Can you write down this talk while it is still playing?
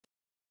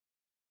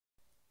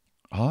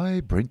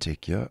Hi,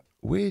 BrenTech here,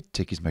 where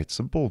tech is made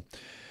simple.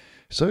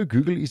 So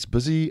Google is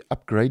busy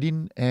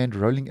upgrading and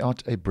rolling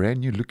out a brand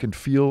new look and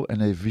feel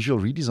and a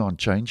visual redesign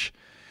change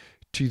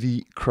to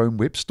the Chrome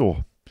Web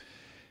Store.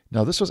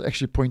 Now, this was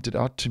actually pointed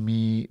out to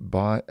me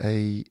by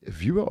a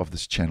viewer of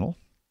this channel.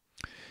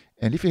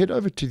 And if you head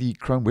over to the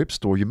Chrome Web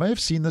Store, you may have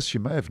seen this,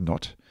 you may have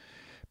not.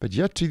 But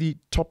here to the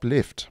top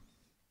left,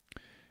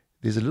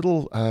 there's a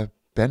little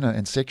banner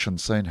and section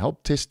saying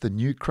help test the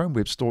new Chrome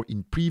Web Store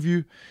in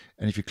preview.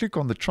 And if you click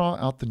on the try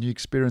out the new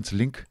experience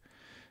link,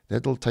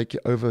 that'll take you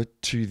over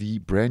to the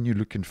brand new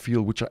look and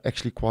feel, which I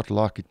actually quite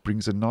like. It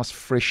brings a nice,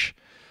 fresh,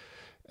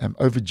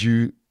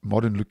 overdue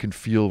modern look and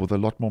feel with a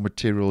lot more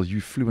material,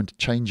 fluent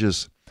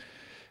changes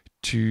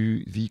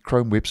to the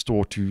Chrome Web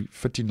Store to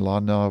fit in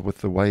line now with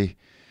the way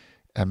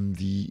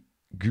the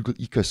Google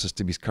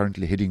ecosystem is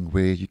currently heading,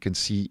 where you can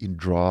see in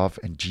Drive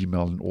and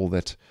Gmail and all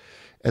that,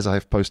 as I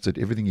have posted,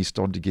 everything is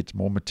starting to get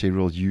more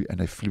material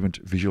and a fluent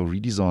visual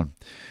redesign.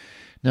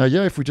 Now,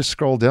 if we just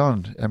scroll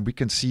down, we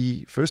can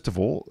see, first of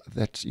all,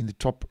 that in the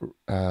top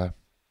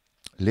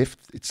left,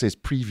 it says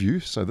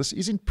preview. So this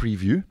is in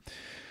preview.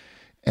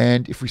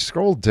 And if we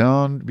scroll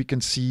down, we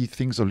can see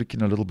things are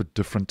looking a little bit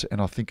different. And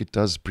I think it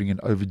does bring an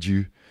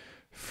overdue,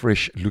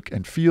 fresh look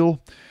and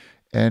feel.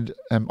 And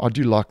I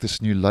do like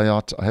this new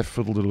layout. I have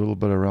fiddled a little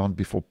bit around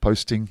before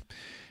posting.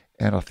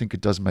 And I think it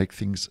does make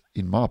things,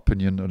 in my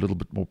opinion, a little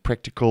bit more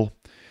practical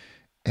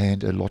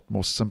and a lot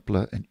more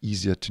simpler and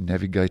easier to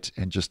navigate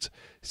and just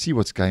see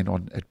what's going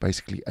on at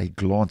basically a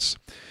glance.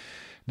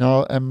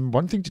 Now,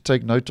 one thing to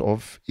take note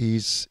of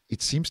is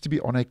it seems to be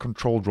on a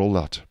controlled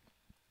rollout.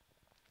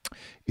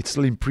 It's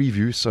still in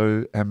preview,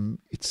 so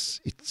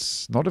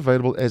it's not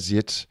available as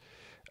yet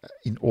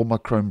in all my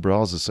Chrome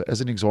browsers. So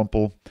as an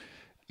example,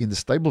 in the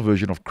stable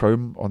version of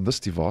Chrome on this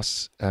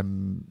device,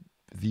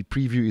 the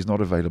preview is not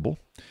available.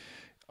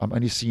 I'm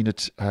only seeing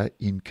it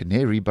in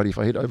Canary, but if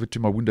I head over to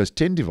my Windows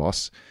 10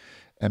 device,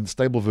 the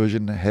stable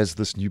version has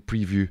this new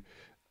preview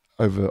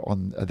over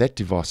on that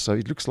device. So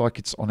it looks like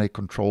it's on a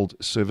controlled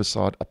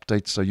server-side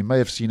update. So you may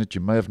have seen it,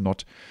 you may have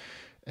not,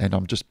 and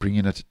I'm just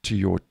bringing it to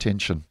your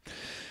attention.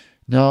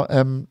 Now,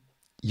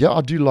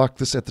 I do like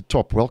this at the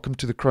top. Welcome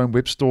to the Chrome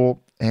Web Store.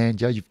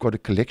 And you've got a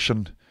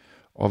collection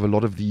of a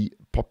lot of the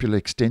popular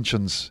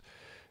extensions,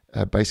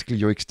 basically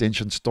your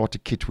extension starter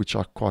kit, which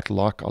I quite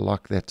like. I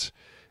like that.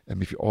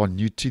 If you are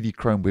new to the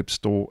Chrome Web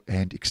Store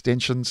and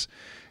extensions,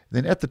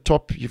 then at the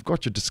top, you've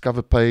got your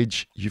Discover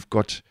page, you've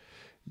got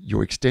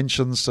your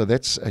extensions, so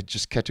that's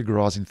just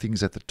categorizing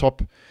things at the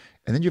top.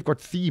 And then you've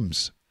got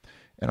themes,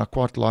 and I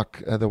quite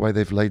like the way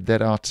they've laid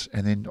that out.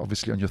 And then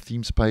obviously on your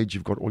themes page,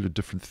 you've got all your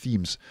different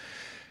themes.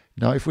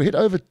 Now, if we head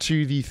over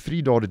to the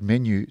three-dotted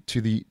menu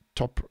to the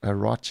top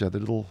right here, the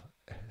little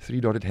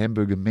three-dotted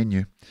hamburger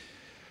menu,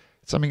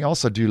 something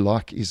else I do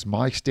like is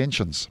My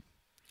Extensions,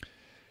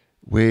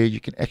 where you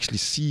can actually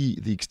see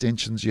the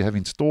extensions you have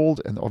installed,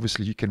 and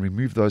obviously you can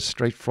remove those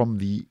straight from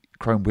the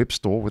Chrome Web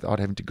Store without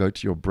having to go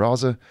to your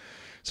browser.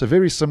 So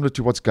very similar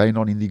to what's going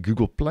on in the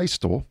Google Play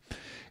Store.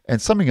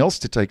 And something else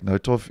to take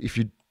note of, if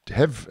you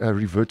have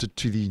reverted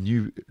to the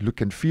new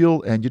look and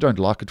feel and you don't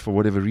like it for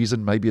whatever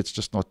reason, maybe it's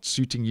just not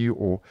suiting you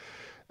or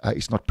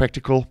it's not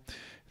practical,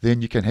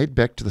 then you can head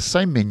back to the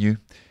same menu,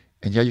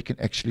 and you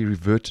can actually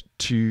revert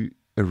to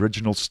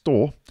Original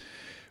Store,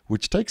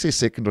 which takes a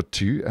second or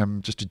two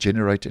just to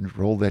generate and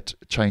roll that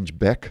change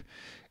back.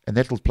 And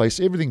that will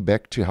place everything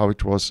back to how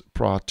it was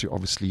prior to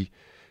obviously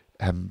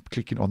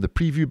clicking on the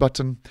preview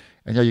button.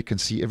 And you can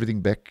see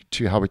everything back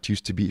to how it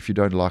used to be if you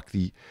don't like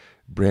the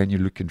brand new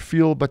look and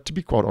feel. But to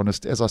be quite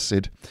honest, as I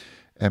said,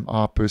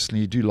 I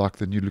personally do like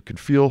the new look and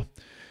feel,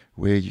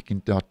 where you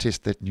can now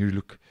test that new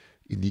look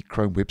in the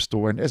Chrome Web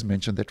Store. And as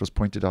mentioned, that was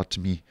pointed out to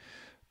me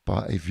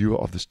by a viewer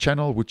of this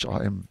channel, which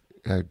I am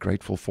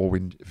grateful for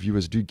when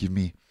viewers do give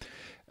me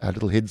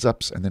little heads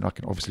ups, and then I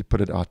can obviously put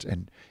it out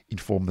and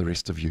inform the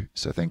rest of you.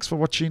 So thanks for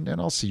watching,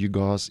 and I'll see you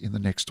guys in the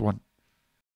next one.